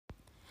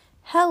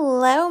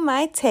Hello,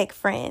 my tech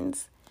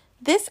friends.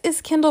 This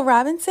is Kyndle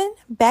Robinson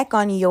back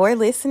on your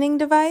listening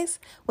device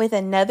with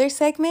another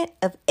segment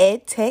of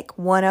EdTech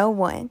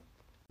 101.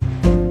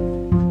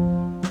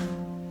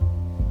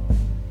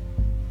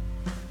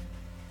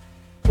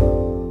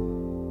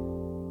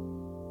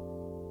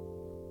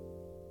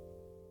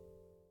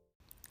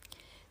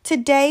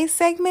 Today's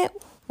segment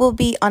will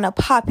be on a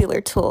popular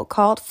tool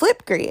called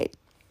Flipgrid.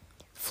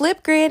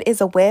 Flipgrid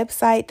is a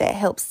website that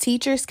helps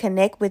teachers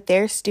connect with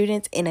their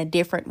students in a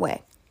different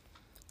way.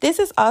 This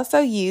is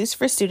also used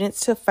for students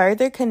to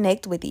further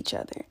connect with each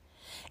other.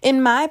 In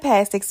my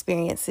past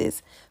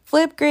experiences,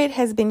 Flipgrid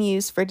has been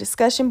used for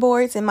discussion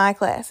boards in my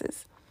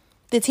classes.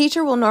 The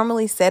teacher will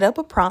normally set up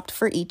a prompt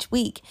for each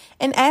week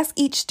and ask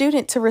each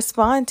student to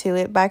respond to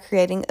it by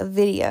creating a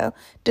video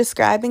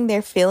describing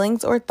their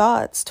feelings or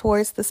thoughts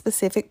towards the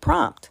specific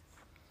prompt.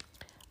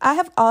 I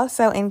have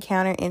also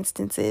encountered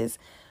instances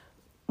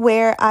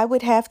where I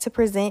would have to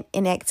present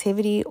an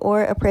activity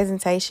or a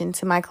presentation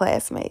to my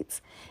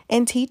classmates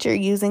and teacher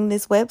using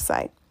this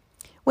website.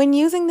 When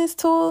using this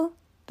tool,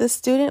 the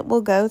student will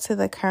go to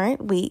the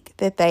current week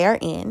that they are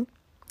in.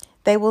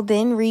 They will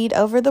then read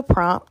over the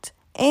prompt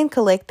and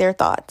collect their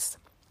thoughts.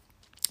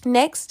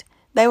 Next,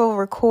 they will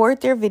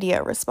record their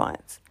video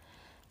response.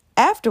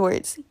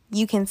 Afterwards,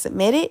 you can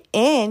submit it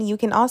and you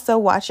can also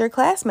watch your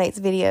classmates'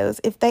 videos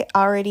if they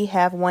already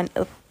have one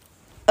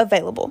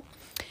available.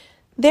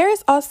 There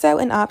is also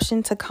an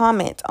option to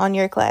comment on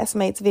your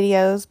classmates'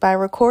 videos by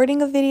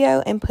recording a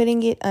video and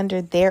putting it under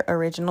their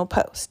original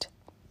post.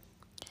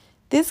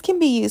 This can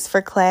be used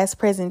for class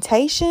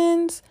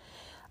presentations,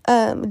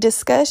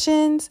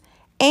 discussions,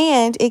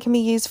 and it can be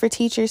used for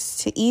teachers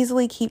to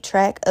easily keep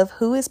track of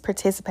who is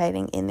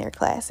participating in their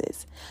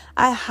classes.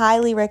 I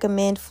highly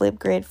recommend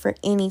Flipgrid for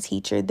any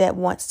teacher that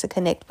wants to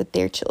connect with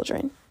their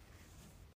children.